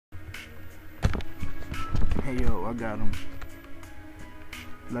Hey yo, I got him.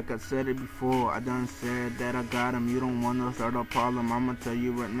 Like I said it before, I done said that I got him. You don't wanna start a problem, I'ma tell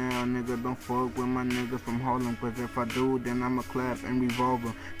you right now, nigga, don't fuck with my niggas from Harlem. Cause if I do, then I'ma clap and revolve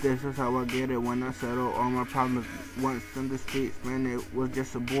them. This is how I get it when I settle all my problems. Once in the streets, man, it was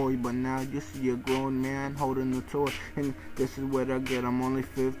just a boy. But now you see a grown man holding a toy. And this is what I get, I'm only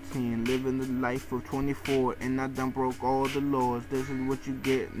 15, living the life of 24. And I done broke all the laws. This is what you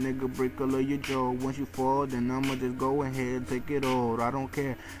get, nigga, break all of your jaw. Once you fall, then I'ma just go ahead, take it all. I don't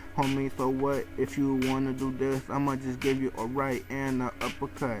care. Homie, so what if you wanna do this? I'ma just give you a right and a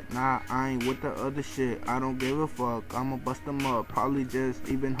uppercut. Nah, I ain't with the other shit. I don't give a fuck. I'ma bust them up. Probably just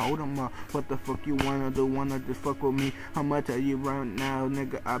even hold them up. What the fuck you wanna do? Wanna just fuck with me? I'ma tell you right now,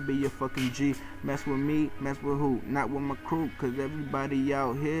 nigga, I be your fucking G. Mess with me, mess with who? Not with my crew. Cause everybody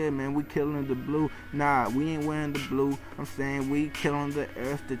out here, man, we killing the blue. Nah, we ain't wearing the blue. I'm saying we killing the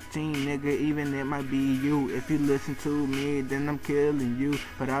earth, the team, nigga. Even it might be you. If you listen to me, then I'm killing you.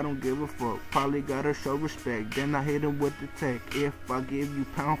 But I don't give a fuck, probably gotta show respect. Then I hit him with the tech. If I give you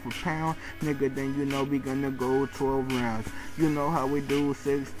pound for pound, nigga, then you know we gonna go 12 rounds. You know how we do,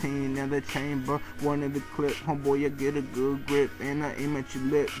 16 in the chamber, one in the clip. Homeboy, I get a good grip and I aim at your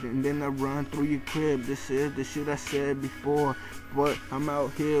lip, and then I run through your crib. This is the shit I said before, but I'm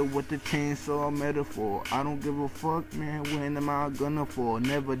out here with the chainsaw metaphor. I don't give a fuck, man, when am I gonna fall?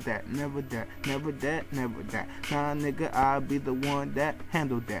 Never that, never that, never that, never that. Nah, nigga, I'll be the one that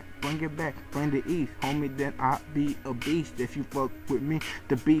handle that. Bring it back, bring the east, homie, then I'll be a beast. If you fuck with me,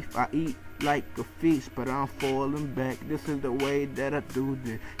 the beef I eat like a feast, but I'm falling back. This is the way that I do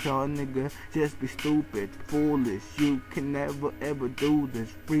this. Y'all nigga just be stupid, foolish. You can never ever do this.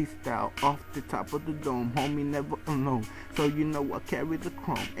 Freestyle off the top of the dome, homie, never alone. So you know I carry the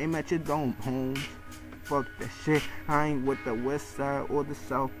chrome. Aim at your dome, Holmes. Fuck that shit. I ain't with the west side or the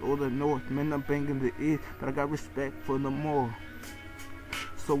south or the north. Man, I'm banging the east, but I got respect for them all.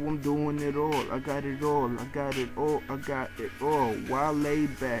 So I'm doing it all, I got it all, I got it all, I got it all. While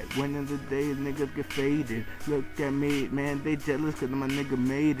laid back, when in the days niggas get faded. Look at me, man, they jealous cause my nigga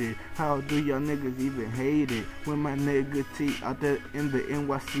made it. How do y'all niggas even hate it? When my nigga T out there in the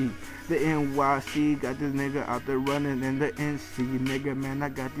NYC. The NYC got this nigga out there running in the NC. Nigga, man, I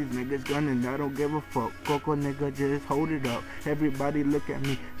got these niggas gunning, I don't give a fuck. Coco nigga, just hold it up. Everybody look at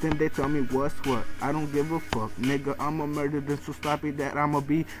me, then they tell me what's what. I don't give a fuck, nigga, I'ma murder them so sloppy that I'ma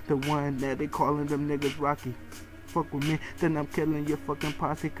be the one that they calling them niggas Rocky. Fuck with me, then I'm killing your fucking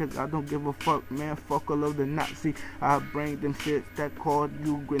posse. Cause I don't give a fuck, man, fuck all of the Nazi. I bring them shits that called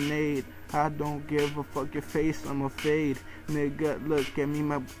you grenade. I don't give a fuck your face, I'ma fade. Nigga, look at me,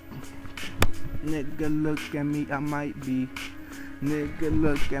 Nigga, look at me, I might be. Nigga,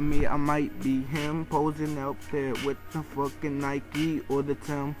 look at me, I might be him posing out there with the fucking Nike or the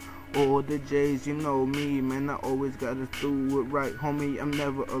Tim or the J's. You know me, man, I always gotta do it right, homie, I'm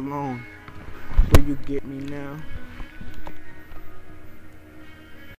never alone. Do you get me now?